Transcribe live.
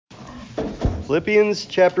Philippians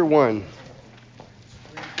chapter 1,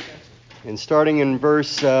 and starting in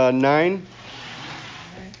verse 9.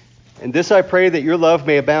 And this I pray, that your love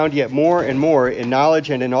may abound yet more and more in knowledge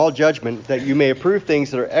and in all judgment, that you may approve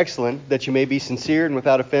things that are excellent, that you may be sincere and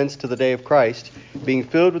without offense to the day of Christ, being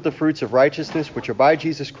filled with the fruits of righteousness which are by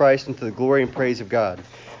Jesus Christ unto the glory and praise of God.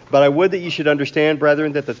 But I would that you should understand,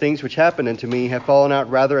 brethren, that the things which happened unto me have fallen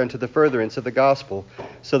out rather unto the furtherance of the gospel,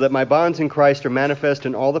 so that my bonds in Christ are manifest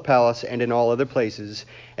in all the palace and in all other places.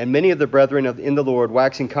 And many of the brethren in the Lord,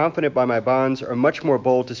 waxing confident by my bonds, are much more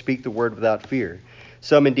bold to speak the word without fear.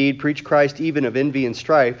 Some indeed preach Christ even of envy and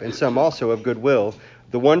strife, and some also of goodwill.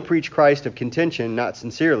 The one preach Christ of contention, not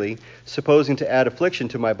sincerely, supposing to add affliction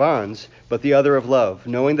to my bonds, but the other of love,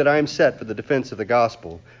 knowing that I am set for the defense of the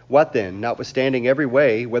gospel. What then? Notwithstanding every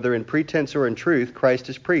way, whether in pretense or in truth, Christ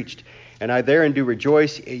is preached, and I therein do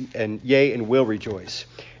rejoice, and will rejoice.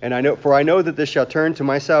 And I know that this shall turn to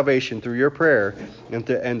my salvation through your prayer, and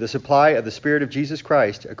the supply of the Spirit of Jesus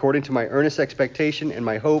Christ, according to my earnest expectation and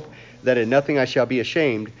my hope, that in nothing I shall be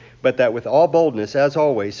ashamed, but that with all boldness, as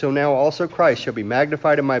always, so now also Christ shall be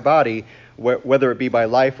magnified in my body, whether it be by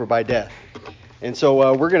life or by death. And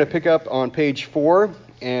so we're going to pick up on page 4,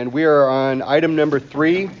 and we are on item number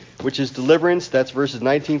 3, which is deliverance. That's verses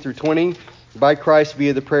 19 through 20, by Christ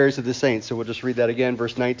via the prayers of the saints. So we'll just read that again,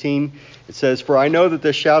 verse 19. It says, For I know that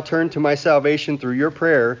this shall turn to my salvation through your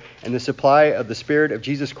prayer and the supply of the Spirit of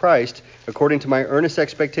Jesus Christ, according to my earnest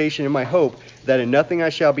expectation and my hope, that in nothing I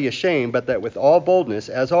shall be ashamed, but that with all boldness,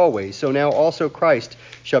 as always, so now also Christ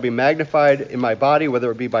shall be magnified in my body,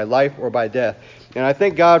 whether it be by life or by death. And I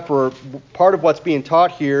thank God for part of what's being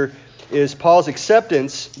taught here is Paul's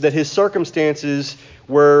acceptance that his circumstances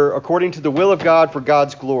were according to the will of God for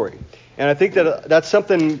God's glory. And I think that that's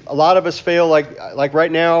something a lot of us fail, like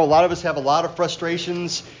right now. A lot of us have a lot of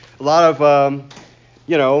frustrations, a lot of,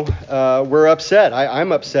 we're upset.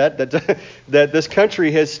 I'm upset that that this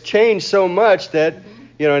country has changed so much that,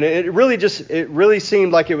 and it really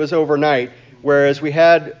seemed like it was overnight. Whereas we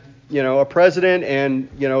had, a president and,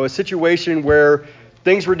 a situation where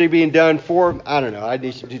things were being done for, I don't know, I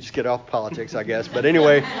need to just get off politics, I guess. But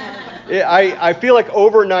anyway, I feel like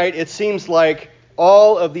overnight it seems like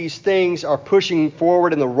all of these things are pushing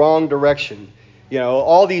forward in the wrong direction.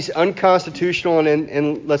 All these unconstitutional,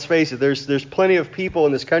 and let's face it, there's plenty of people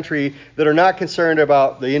in this country that are not concerned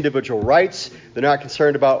about the individual rights. They're not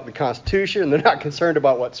concerned about the Constitution. They're not concerned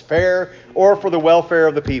about what's fair or for the welfare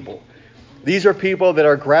of the people. These are people that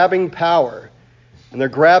are grabbing power, and they're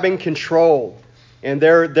grabbing control. And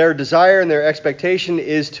their desire and their expectation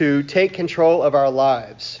is to take control of our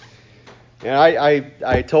lives. And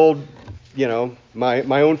I told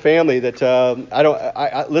my own family that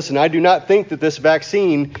I do not think that this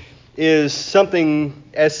vaccine is something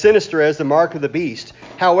as sinister as the mark of the beast.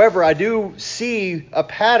 However, I do see a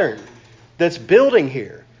pattern that's building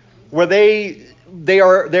here, where they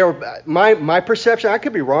are my perception. I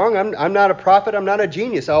could be wrong. I'm not a prophet. I'm not a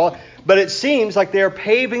genius. But it seems like they're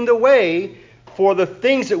paving the way for the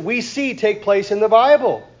things that we see take place in the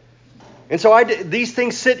Bible. And so these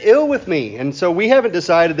things sit ill with me. And so we haven't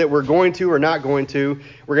decided that we're going to or not going to.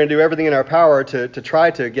 We're going to do everything in our power to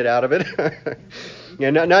try to get out of it.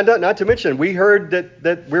 And not to mention, we heard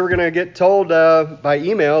that we were going to get told by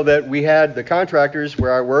email that we had the contractors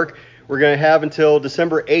where I work, we're going to have until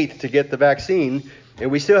December 8th to get the vaccine. And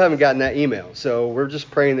we still haven't gotten that email. So we're just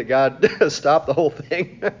praying that God stop the whole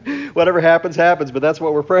thing. Whatever happens, but that's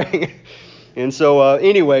what we're praying. And so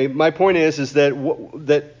anyway, my point is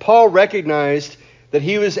that Paul recognized that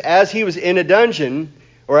as he was in a dungeon,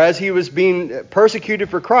 or as he was being persecuted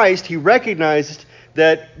for Christ, he recognized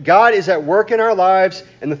that God is at work in our lives,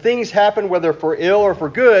 and the things happen, whether for ill or for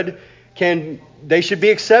good, they should be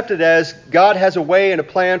accepted as God has a way and a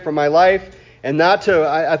plan for my life, and not to.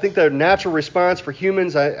 I think the natural response for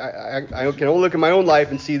humans, I can only look at my own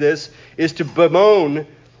life and see this, is to bemoan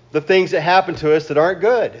the things that happen to us that aren't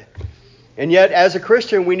good. And yet, as a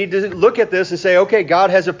Christian, we need to look at this and say, okay,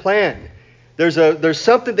 God has a plan. There's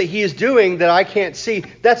something that He is doing that I can't see.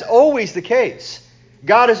 That's always the case.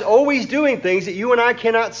 God is always doing things that you and I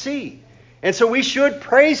cannot see. And so we should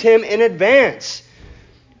praise Him in advance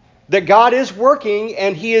that God is working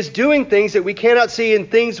and He is doing things that we cannot see, and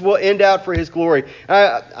things will end out for His glory.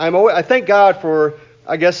 I thank God for,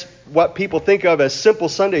 I guess, what people think of as simple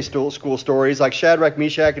Sunday school stories like Shadrach,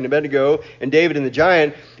 Meshach, and Abednego and David and the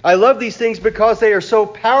giant. I love these things because they are so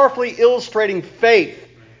powerfully illustrating faith.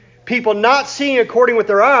 People not seeing according with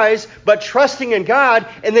their eyes, but trusting in God,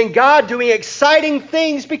 and then God doing exciting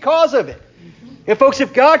things because of it. And folks,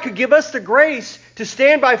 if God could give us the grace to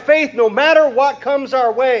stand by faith no matter what comes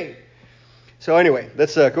our way, So anyway,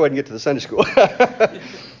 let's go ahead and get to the Sunday school.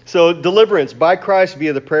 So deliverance by Christ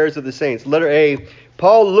via the prayers of the saints. Letter A,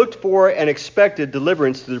 Paul looked for and expected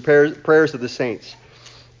deliverance through the prayers of the saints.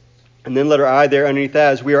 And then letter I there underneath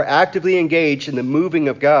that is we are actively engaged in the moving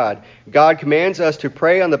of God. God commands us to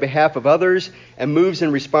pray on the behalf of others and moves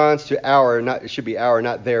in response to it should be our,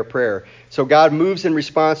 not their prayer. So God moves in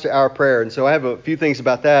response to our prayer. And so I have a few things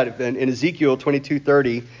about that. In Ezekiel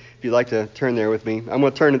 22:30, if you'd like to turn there with me. I'm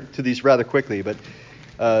going to turn to these rather quickly, but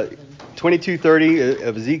 22:30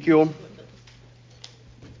 of Ezekiel.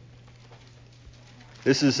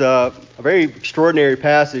 This is a very extraordinary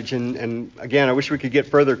passage, and again, I wish we could get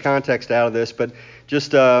further context out of this, but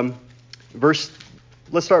just let's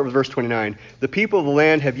start with verse 29. The people of the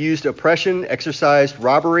land have used oppression, exercised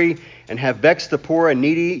robbery, and have vexed the poor and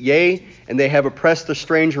needy, yea, and they have oppressed the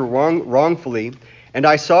stranger wrongfully. And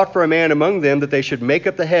I sought for a man among them that they should make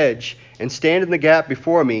up the hedge and stand in the gap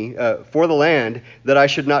before me for the land, that I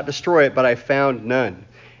should not destroy it, but I found none.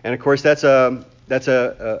 And of course, that's a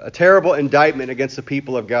terrible indictment against the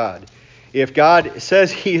people of God. If God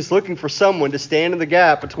says he is looking for someone to stand in the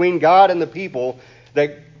gap between God and the people,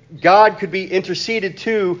 that God could be interceded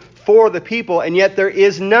to for the people, and yet there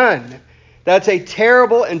is none. That's a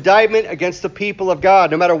terrible indictment against the people of God,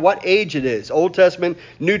 no matter what age it is. Old Testament,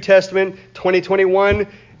 New Testament, 2021.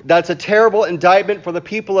 That's a terrible indictment for the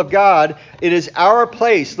people of God. It is our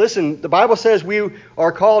place. Listen, the Bible says we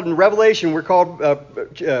are called in Revelation, we're called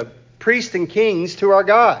priests and kings to our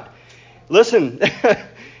God. Listen,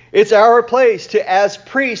 it's our place to, as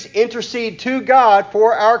priests, intercede to God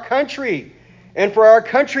for our country and for our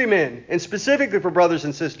countrymen, and specifically for brothers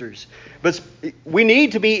and sisters. But we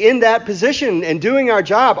need to be in that position and doing our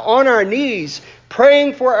job on our knees,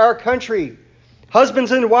 praying for our country.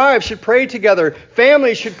 Husbands and wives should pray together.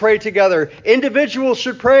 Families should pray together. Individuals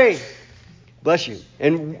should pray. Bless you.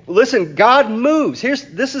 And listen, God moves.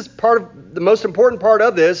 This is part of the most important part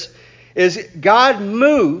of this, is God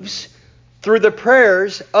moves through the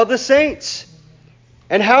prayers of the saints.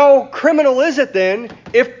 And how criminal is it then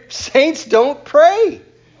if saints don't pray?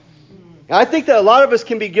 I think that a lot of us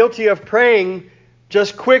can be guilty of praying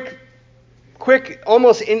just quick,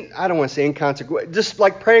 almost I don't want to say inconsequential, just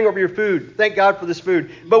like praying over your food. Thank God for this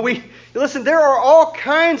food. But listen, there are all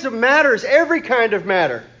kinds of matters, every kind of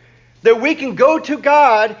matter, that we can go to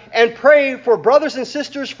God and pray for brothers and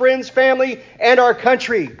sisters, friends, family, and our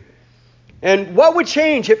country. And what would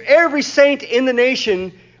change if every saint in the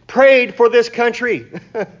nation prayed for this country?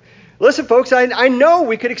 Listen, folks, I know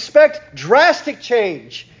we could expect drastic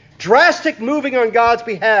change, drastic moving on God's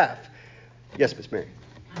behalf. Yes, Miss Mary.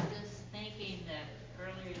 I'm just thinking that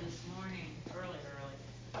early,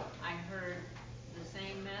 I heard the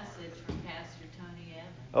same message from Pastor Tony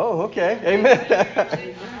Evans. Oh, okay. Amen.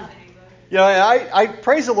 I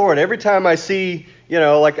praise the Lord every time I see,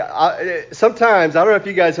 sometimes, I don't know if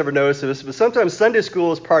you guys ever noticed this, but sometimes Sunday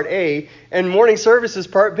school is part A and morning service is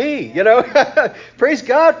part B, Praise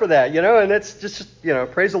God for that, and it's just,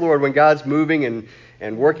 praise the Lord when God's moving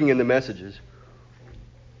and working in the messages.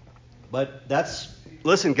 But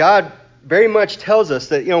listen, God very much tells us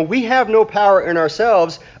that, we have no power in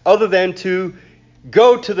ourselves other than to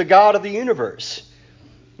go to the God of the universe.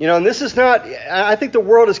 And this is not, I think the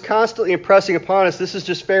world is constantly impressing upon us, this is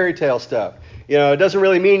just fairy tale stuff. It doesn't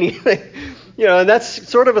really mean anything. And that's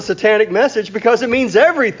sort of a satanic message because it means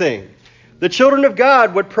everything. The children of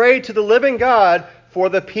God would pray to the living God for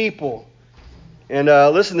the people. And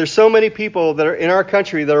listen, there's so many people that are in our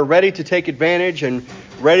country that are ready to take advantage and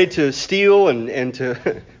ready to steal and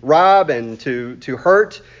to rob and to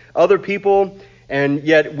hurt other people. And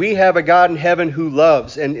yet we have a God in heaven who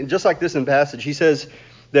loves. And just like this in passage, he says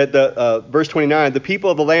that verse 29, the people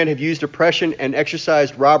of the land have used oppression and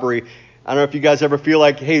exercised robbery. I don't know if you guys ever feel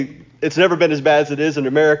like, hey, it's never been as bad as it is in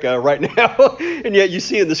America right now. And yet you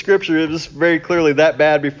see in the scripture it was very clearly that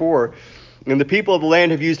bad before. And the people of the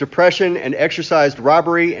land have used oppression and exercised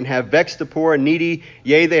robbery and have vexed the poor and needy.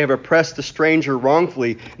 Yea, they have oppressed the stranger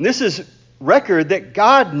wrongfully. And this is record that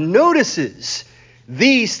God notices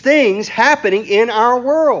these things happening in our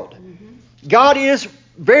world. God is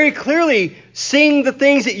very clearly seeing the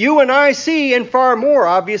things that you and I see and far more,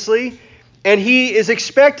 obviously. And he is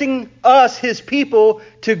expecting us, his people,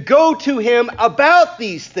 to go to him about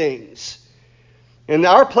these things. And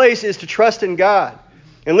our place is to trust in God.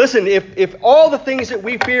 And listen, if all the things that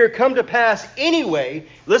we fear come to pass anyway,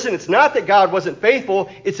 listen, it's not that God wasn't faithful,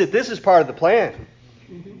 it's that this is part of the plan.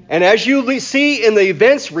 And as you see in the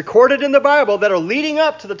events recorded in the Bible that are leading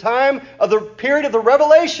up to the time of the period of the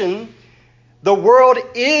revelation, the world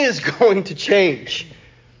is going to change.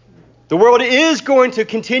 The world is going to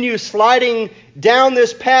continue sliding down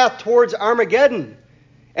this path towards Armageddon.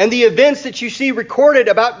 And the events that you see recorded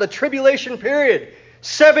about the tribulation period,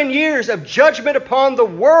 7 years of judgment upon the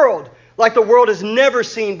world like the world has never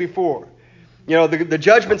seen before. You know, the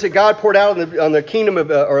judgments that God poured out on the kingdom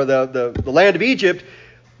of, or the land of Egypt,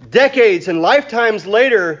 decades and lifetimes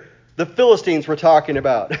later, the Philistines were talking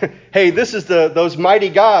about. Hey, this is those mighty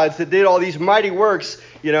gods that did all these mighty works,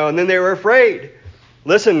 you know, and then they were afraid.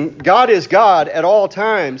 Listen, God is God at all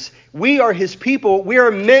times. We are his people. We are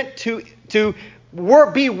meant to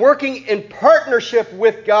be working in partnership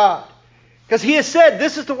with God. Because he has said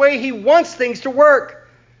this is the way he wants things to work.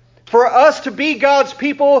 For us to be God's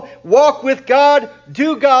people, walk with God,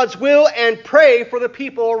 do God's will, and pray for the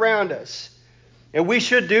people around us. And we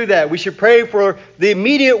should do that. We should pray for the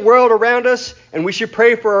immediate world around us, and we should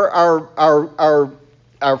pray for our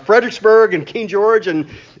Fredericksburg and King George and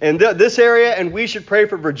this area, and we should pray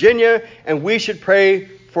for Virginia, and we should pray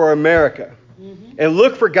for America. And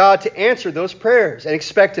look for God to answer those prayers and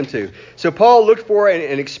expect him to. So Paul looked for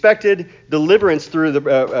and expected deliverance through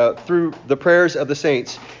the prayers of the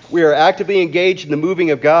saints. We are actively engaged in the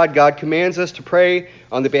moving of God. God commands us to pray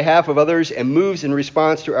on the behalf of others and moves in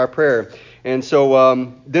response to our prayer. And so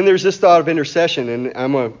then there's this thought of intercession, and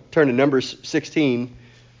I'm going to turn to Numbers 16.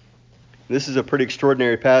 This is a pretty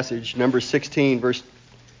extraordinary passage. Numbers 16, verse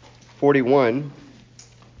 41.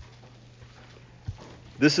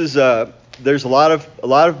 This is there's a lot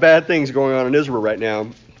of bad things going on in Israel right now,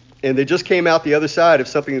 and they just came out the other side of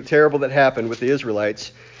something terrible that happened with the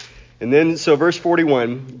Israelites. And then, so verse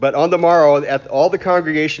 41, but on the morrow, all the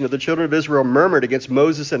congregation of the children of Israel murmured against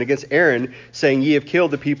Moses and against Aaron, saying, ye have killed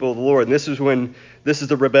the people of the Lord. And this is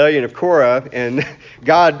the rebellion of Korah, and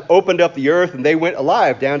God opened up the earth, and they went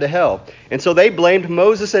alive down to hell. And so they blamed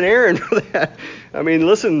Moses and Aaron for that. I mean,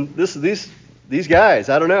 listen, these guys,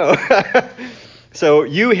 I don't know. So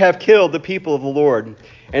you have killed the people of the Lord.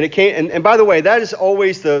 And it came, and by the way, that is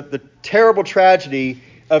always the terrible tragedy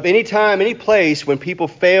of any time, any place when people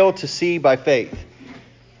fail to see by faith.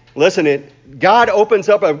 Listen, God opens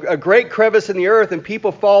up a great crevice in the earth and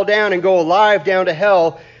people fall down and go alive down to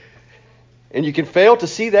hell. And you can fail to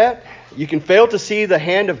see that. You can fail to see the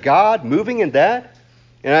hand of God moving in that.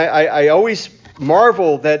 And I always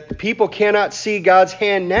marvel that people cannot see God's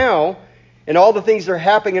hand now and all the things that are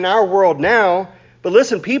happening in our world now. But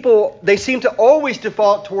listen, people, they seem to always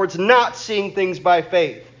default towards not seeing things by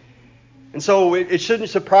faith. And so it shouldn't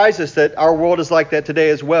surprise us that our world is like that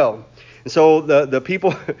today as well. And so the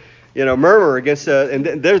people, murmur against, and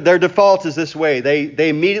their default is this way. They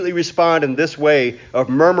immediately respond in this way of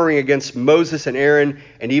murmuring against Moses and Aaron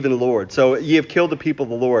and even the Lord. So ye have killed the people of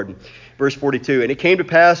the Lord. Verse 42, and it came to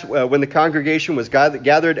pass when the congregation was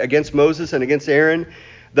gathered against Moses and against Aaron,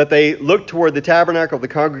 that they looked toward the tabernacle of the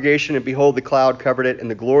congregation, and behold, the cloud covered it, and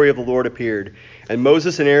the glory of the Lord appeared. And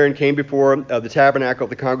Moses and Aaron came before the tabernacle of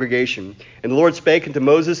the congregation. And the Lord spake unto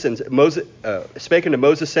Moses,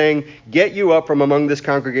 saying, get you up from among this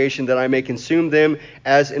congregation, that I may consume them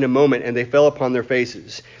as in a moment. And they fell upon their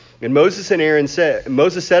faces. And Moses said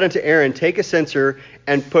unto Aaron, take a censer,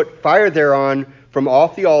 and put fire thereon from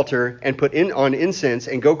off the altar, and put on incense,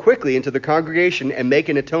 and go quickly into the congregation, and make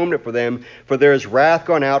an atonement for them, for there is wrath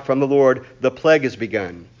gone out from the Lord, the plague is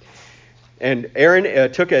begun. And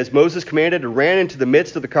Aaron took as Moses commanded, and ran into the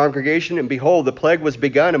midst of the congregation, and behold, the plague was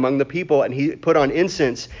begun among the people, and he put on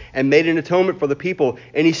incense, and made an atonement for the people,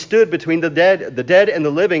 and he stood between the dead and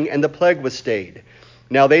the living, and the plague was stayed.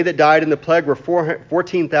 Now they that died in the plague were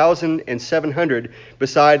 14,700,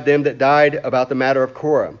 beside them that died about the matter of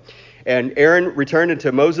Korah. And Aaron returned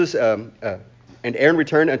unto Moses, unto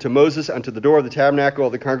the door of the tabernacle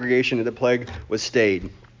of the congregation, and the plague was stayed.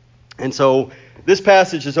 And so this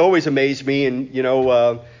passage has always amazed me. And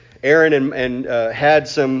Aaron had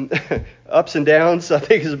some ups and downs. I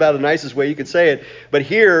think is about the nicest way you could say it. But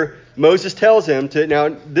here Moses tells him to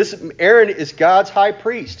Aaron is God's high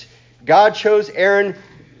priest. God chose Aaron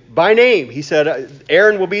by name. He said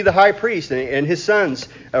Aaron will be the high priest, and his sons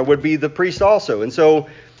would be the priest also. And so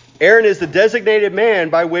Aaron is the designated man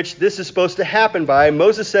by which this is supposed to happen by.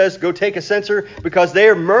 Moses says, go take a censer, because they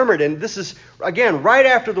are murmured. And this is, again, right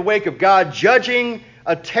after the wake of God judging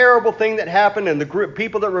a terrible thing that happened and the group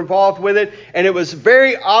people that were involved with it. And it was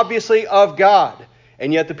very obviously of God.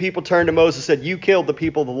 And yet the people turned to Moses and said, you killed the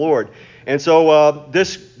people of the Lord. And so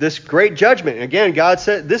this great judgment, again, God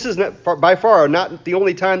said, this is by far not the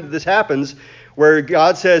only time that this happens, where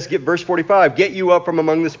God says, verse 45, get you up from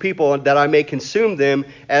among this people, that I may consume them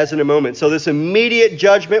as in a moment. So this immediate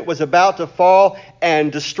judgment was about to fall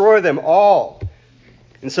and destroy them all.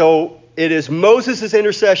 And so it is Moses'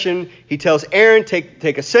 intercession. He tells Aaron,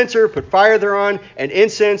 take a censer, put fire thereon, and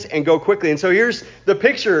incense, and go quickly. And so here's the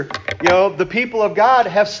picture. The people of God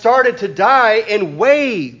have started to die in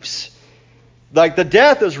waves. Like the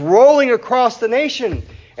death is rolling across the nation.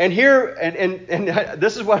 And here, and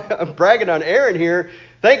this is what I'm bragging on Aaron here.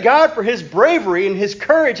 Thank God for his bravery and his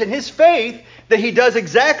courage and his faith that he does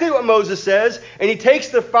exactly what Moses says, and he takes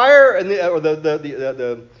the fire and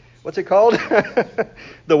the what's it called?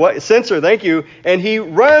 Censer, thank you. And he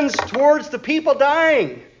runs towards the people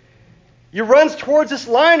dying. He runs towards this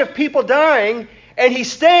line of people dying, and he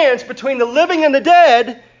stands between the living and the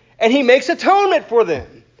dead, and he makes atonement for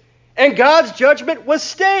them. And God's judgment was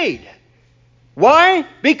stayed. Why?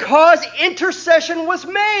 Because intercession was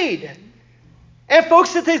made. And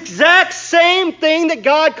folks, it's the exact same thing that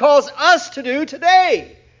God calls us to do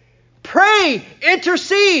today. Pray,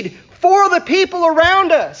 intercede for the people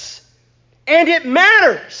around us. And it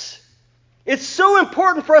matters. It's so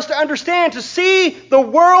important for us to understand, to see the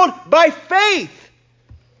world by faith.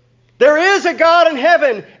 There is a God in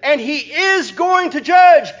heaven, and He is going to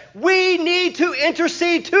judge. We need to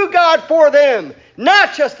intercede to God for them.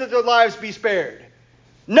 Not just that their lives be spared.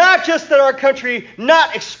 Not just that our country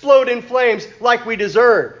not explode in flames like we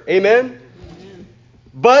deserve. Amen? Amen.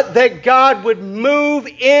 But that God would move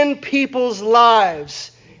in people's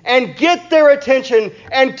lives and get their attention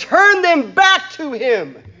and turn them back to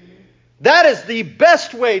Him. That is the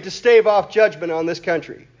best way to stave off judgment on this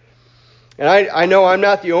country. And I know I'm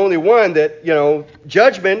not the only one that,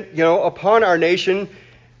 judgment, upon our nation,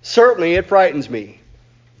 certainly it frightens me.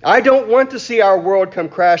 I don't want to see our world come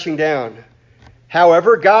crashing down.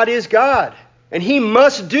 However, God is God, and He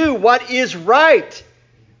must do what is right.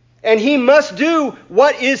 And He must do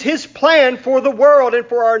what is His plan for the world and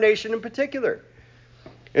for our nation in particular.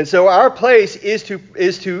 And so our place is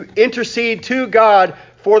to intercede to God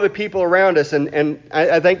for the people around us. And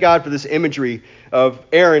I thank God for this imagery of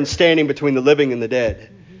Aaron standing between the living and the dead.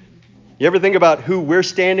 You ever think about who we're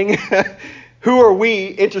standing? Who are we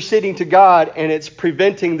interceding to God, and it's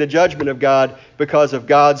preventing the judgment of God because of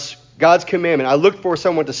God's commandment? I looked for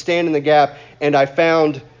someone to stand in the gap, and I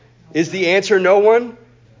found, is the answer no one?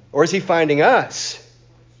 Or is He finding us?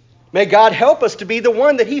 May God help us to be the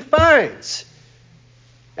one that He finds.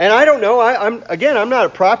 And I don't know, I'm not a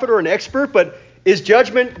prophet or an expert, but is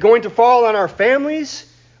judgment going to fall on our families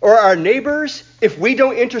or our neighbors if we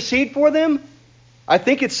don't intercede for them? I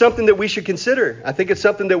think it's something that we should consider. I think it's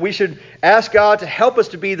something that we should ask God to help us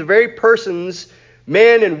to be the very persons,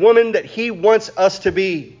 man and woman, that He wants us to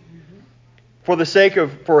be, for the sake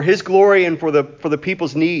of, for His glory and for the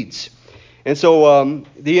people's needs. And so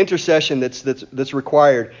the intercession that's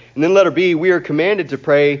required. And then letter B, we are commanded to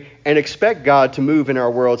pray and expect God to move in our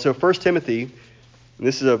world. So 1 Timothy, and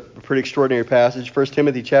this is a pretty extraordinary passage, 1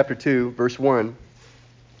 Timothy chapter 2, verse 1.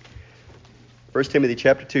 1 Timothy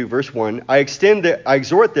chapter 2, verse 1. I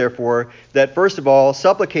exhort, therefore, that first of all,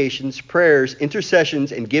 supplications, prayers,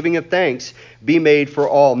 intercessions, and giving of thanks be made for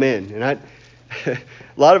all men. And a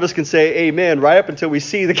lot of us can say amen right up until we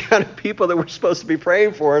see the kind of people that we're supposed to be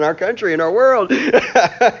praying for in our country, in our world.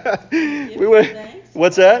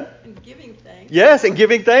 What's that? And giving thanks. Yes, and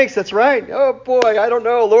giving thanks. That's right. Oh, boy, I don't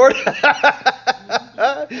know, Lord.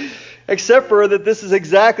 Except for that this is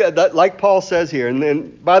exactly like Paul says here. And then,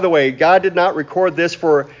 by the way, God did not record this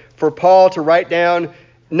for Paul to write down,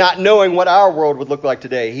 not knowing what our world would look like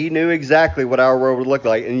today. He knew exactly what our world would look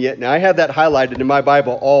like. And yet, now I have that highlighted in my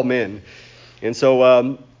Bible, all men. And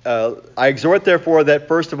so I exhort, therefore, that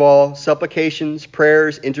first of all, supplications,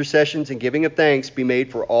 prayers, intercessions, and giving of thanks be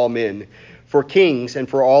made for all men, for kings and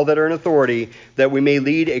for all that are in authority, that we may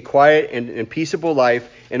lead a quiet and peaceable life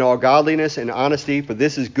in all godliness and honesty, for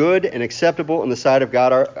this is good and acceptable in the sight of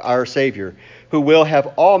God our Savior, who will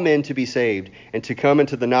have all men to be saved and to come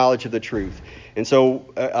into the knowledge of the truth. And so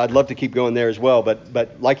I'd love to keep going there as well,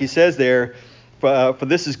 but like he says there, for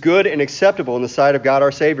this is good and acceptable in the sight of God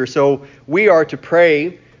our Savior. So we are to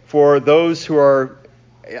pray for those who are,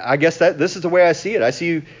 I guess that this is the way I see it. I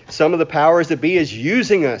see some of the powers that be as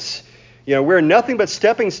using us. We're nothing but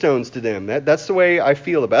stepping stones to them. That's the way I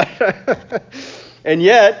feel about it. And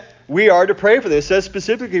yet, we are to pray for this. It says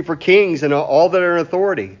specifically for kings and all that are in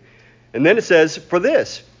authority. And then it says for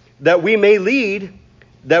this, that we may lead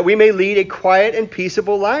a quiet and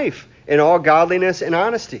peaceable life in all godliness and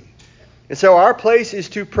honesty. And so our place is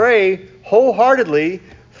to pray wholeheartedly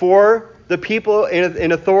for the people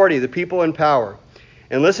in authority, the people in power.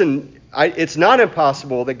 And listen, it's not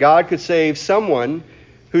impossible that God could save someone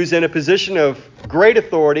who's in a position of great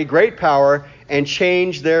authority, great power, and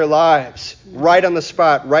change their lives right on the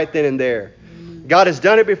spot, right then and there. God has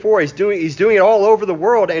done it before. He's doing it all over the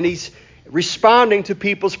world, and He's responding to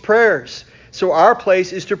people's prayers. So our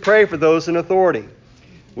place is to pray for those in authority.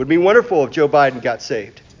 Would it be wonderful if Joe Biden got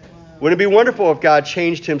saved? Wouldn't it be wonderful if God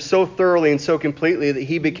changed him so thoroughly and so completely that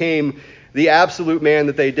he became the absolute man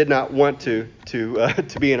that they did not want to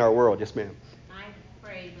be in our world? Yes, ma'am. I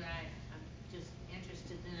prayed, but I'm just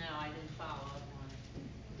interested to know. I didn't follow up on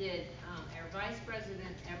it. Did our vice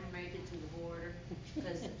president ever make it to the border?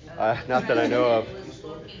 Because Not that I know of. Was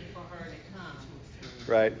looking for her to come.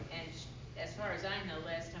 Right. And as far as I know,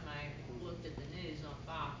 last time I looked at the news on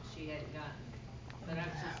Fox, she hadn't gotten it. But I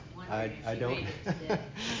was just wondering if she made it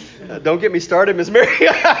today. Don't get me started, Ms. Mary. Does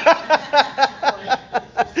anybody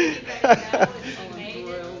know if she made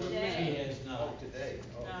it today? No, today.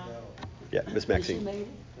 No. Yeah, Ms. Maxine.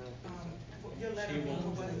 Your letter B,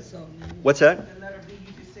 What's that? the letter B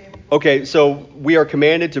you just said. Okay, so we are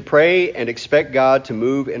commanded to pray and expect God to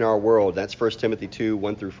move in our world. That's 1 Timothy 2,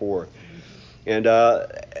 1 through 4. And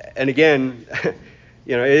again,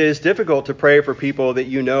 it is difficult to pray for people that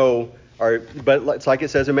you know are, but it's like it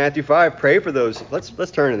says in Matthew 5, pray for those.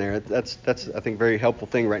 Let's turn in there. That's I think a very helpful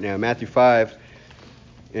thing right now. Matthew 5,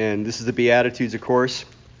 and this is the Beatitudes, of course.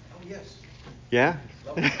 Oh, yes. Yeah?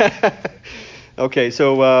 Okay,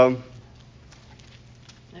 so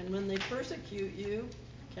And when they persecute you,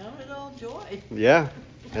 count it all joy. yeah,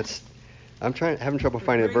 having trouble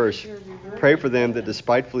finding the verse. Pray for them that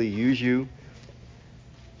despitefully use you.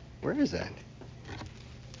 Where is that?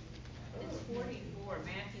 It's 44,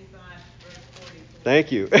 Matthew 5, verse 44.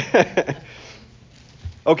 Thank you.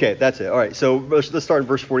 Okay, that's it. All right, so let's start in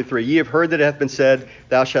verse 43. Ye have heard that it hath been said,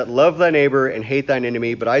 Thou shalt love thy neighbor and hate thine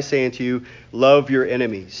enemy. But I say unto you, love your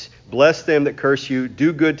enemies. Bless them that curse you.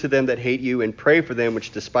 Do good to them that hate you. And pray for them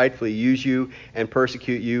which despitefully use you and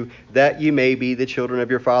persecute you, that ye may be the children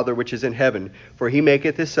of your Father which is in heaven. For he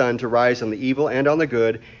maketh his sun to rise on the evil and on the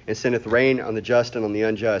good, and sendeth rain on the just and on the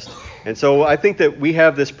unjust. And so I think that we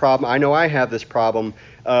have this problem. I know I have this problem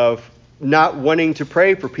of not wanting to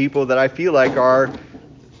pray for people that I feel like are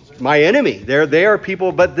my enemy. They are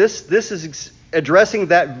people, but this is addressing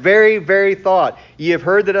that very, very thought. Ye have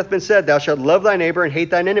heard that hath been said, Thou shalt love thy neighbor and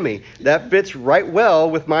hate thine enemy. That fits right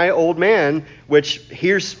well with my old man, which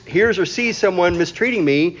hears or sees someone mistreating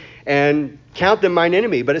me and count them mine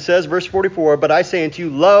enemy. But it says, verse 44, But I say unto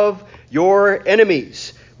you, love your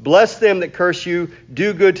enemies. Bless them that curse you.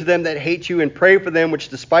 Do good to them that hate you. And pray for them which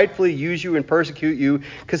despitefully use you and persecute you.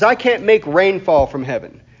 Because I can't make rain fall from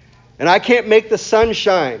heaven. And I can't make the sun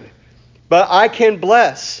shine. But I can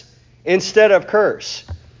bless instead of curse.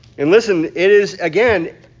 And listen, it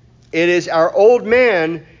is our old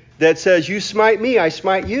man that says, you smite me, I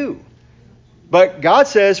smite you. But God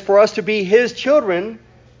says for us to be his children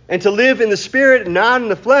and to live in the spirit and not in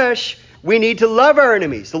the flesh, we need to love our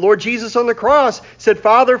enemies. The Lord Jesus on the cross said,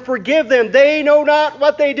 Father, forgive them. They know not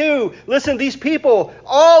what they do. Listen, these people,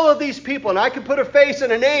 all of these people, and I can put a face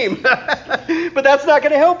and a name, but that's not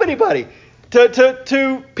going to help anybody.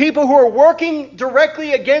 To people who are working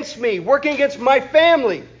directly against me, working against my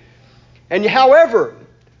family. And however,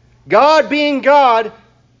 God being God,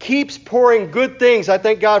 keeps pouring good things. I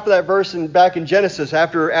thank God for that verse back in Genesis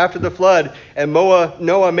after the flood, and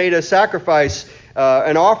Noah made a sacrifice,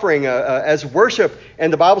 an offering as worship.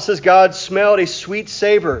 And the Bible says God smelled a sweet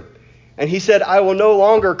savor. And he said, I will no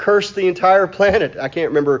longer curse the entire planet. I can't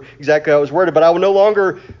remember exactly how it was worded, but I will no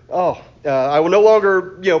longer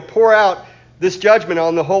pour out this judgment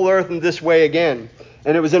on the whole earth in this way again.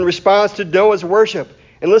 And it was in response to Noah's worship.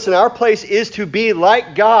 And listen, our place is to be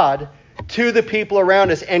like God to the people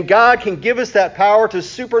around us. And God can give us that power to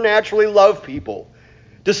supernaturally love people,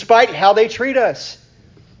 despite how they treat us.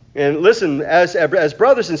 And listen, as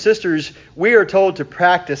brothers and sisters, we are told to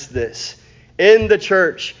practice this in the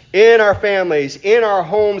church, in our families, in our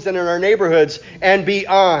homes, and in our neighborhoods, and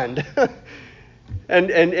beyond.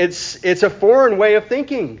 and it's a foreign way of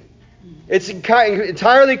thinking. It's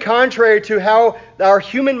entirely contrary to how our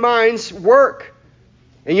human minds work.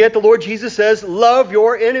 And yet the Lord Jesus says, love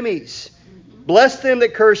your enemies. Bless them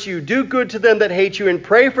that curse you. Do good to them that hate you. And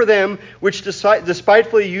pray for them which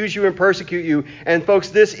despitefully use you and persecute you. And folks,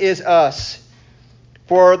 this is us.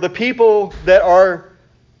 For the people that are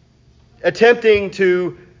attempting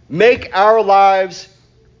to make our lives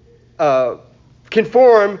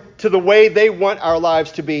conform to the way they want our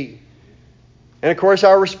lives to be. And of course,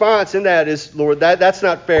 our response in that is, Lord, that's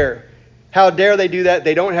not fair. How dare they do that?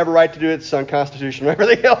 They don't have a right to do it. It's unconstitutional and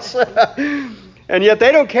everything else. And yet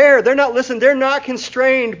they don't care. They're not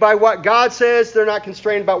constrained by what God says. They're not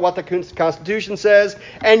constrained by what the Constitution says.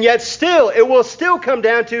 And yet still, it will still come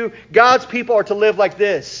down to God's people are to live like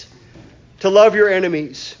this. To love your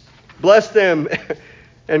enemies. Bless them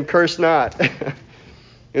and curse not.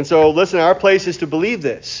 And so, listen, our place is to believe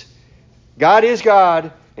this. God is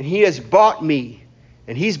God, and He has bought me,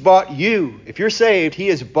 and He's bought you. If you're saved, He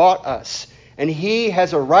has bought us. And He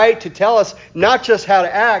has a right to tell us not just how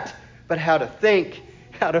to act, but how to think,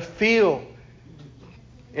 how to feel.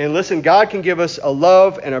 And listen, God can give us a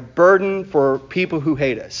love and a burden for people who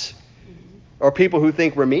hate us, or people who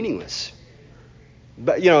think we're meaningless.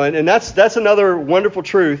 But, and that's another wonderful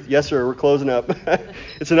truth. Yes, sir, we're closing up.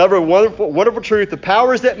 It's another wonderful truth. The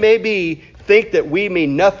powers that may be think that we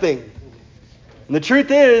mean nothing. And the truth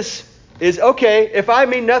is okay, if I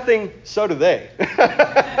mean nothing, so do they.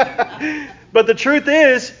 But the truth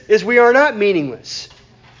is we are not meaningless.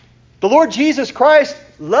 The Lord Jesus Christ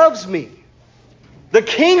loves me. The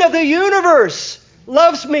King of the universe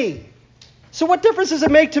loves me. So what difference does it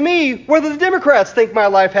make to me whether the Democrats think my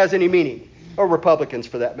life has any meaning? Or Republicans,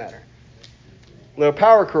 for that matter.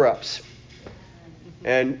 Power corrupts.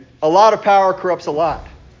 And a lot of power corrupts a lot.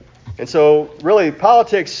 And so, really,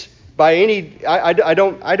 politics, by any... I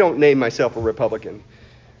don't name myself a Republican.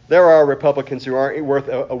 There are Republicans who aren't worth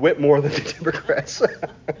a whit more than the Democrats.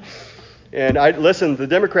 And the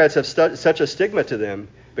Democrats have such a stigma to them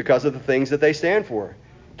because of the things that they stand for.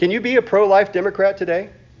 Can you be a pro-life Democrat today?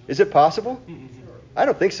 Is it possible? I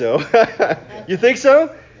don't think so. You think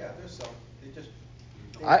so? There's some.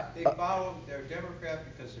 They follow their Democrat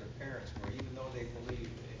because their parents were, even though they believe.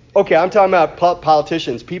 Okay, I'm talking about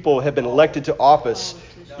politicians. People have been elected to office.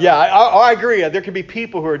 Yeah, I agree. There could be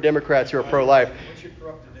people who are Democrats who are pro-life. Once you're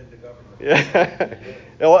corrupted into government. Yeah.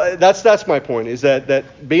 Well, that's my point. Is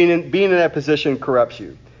that being in that position corrupts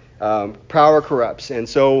you. Power corrupts, and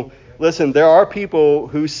so listen. There are people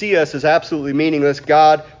who see us as absolutely meaningless.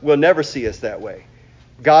 God will never see us that way.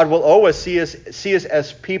 God will always see us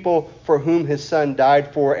as people for whom His Son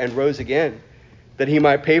died for and rose again, that He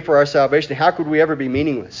might pay for our salvation. How could we ever be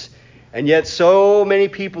meaningless? And yet so many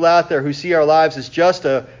people out there who see our lives as just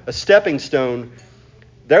a stepping stone,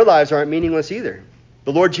 their lives aren't meaningless either.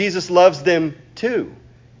 The Lord Jesus loves them too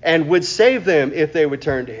and would save them if they would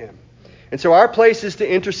turn to Him. And so our place is to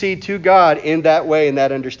intercede to God in that way, in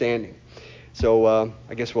that understanding. So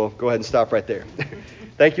I guess we'll go ahead and stop right there.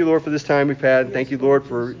 Thank you, Lord, for this time we've had. Thank you, Lord,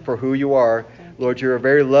 for who you are. Lord, you're a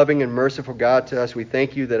very loving and merciful God to us. We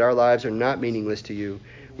thank you that our lives are not meaningless to you.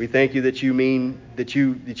 We thank you that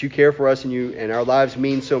you care for us and our lives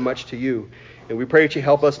mean so much to you. And we pray that you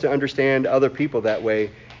help us to understand other people that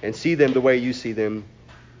way and see them the way you see them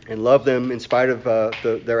and love them in spite of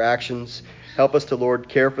their actions. Help us to, Lord,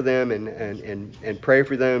 care for them and pray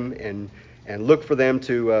for them and look for them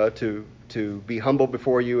to be humble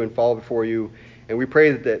before you and fall before you. And we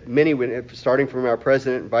pray that many, starting from our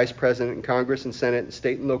president and vice president and Congress and Senate and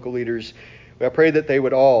state and local leaders, I pray that they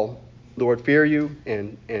would all, Lord, fear you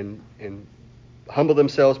and humble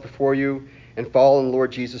themselves before you and fall in the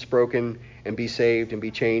Lord Jesus broken and be saved and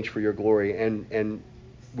be changed for your glory. And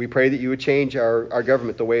we pray that you would change our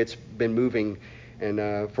government the way it's been moving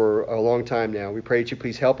and for a long time now. We pray that you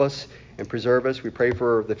please help us and preserve us. We pray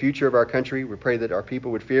for the future of our country. We pray that our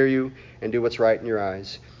people would fear you and do what's right in your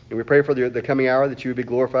eyes. And we pray for the coming hour that you would be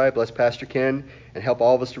glorified. Bless Pastor Ken and help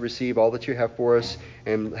all of us to receive all that you have for us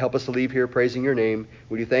and help us to leave here praising your name.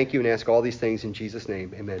 We do thank you and ask all these things in Jesus'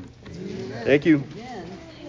 name. Amen. Thank you.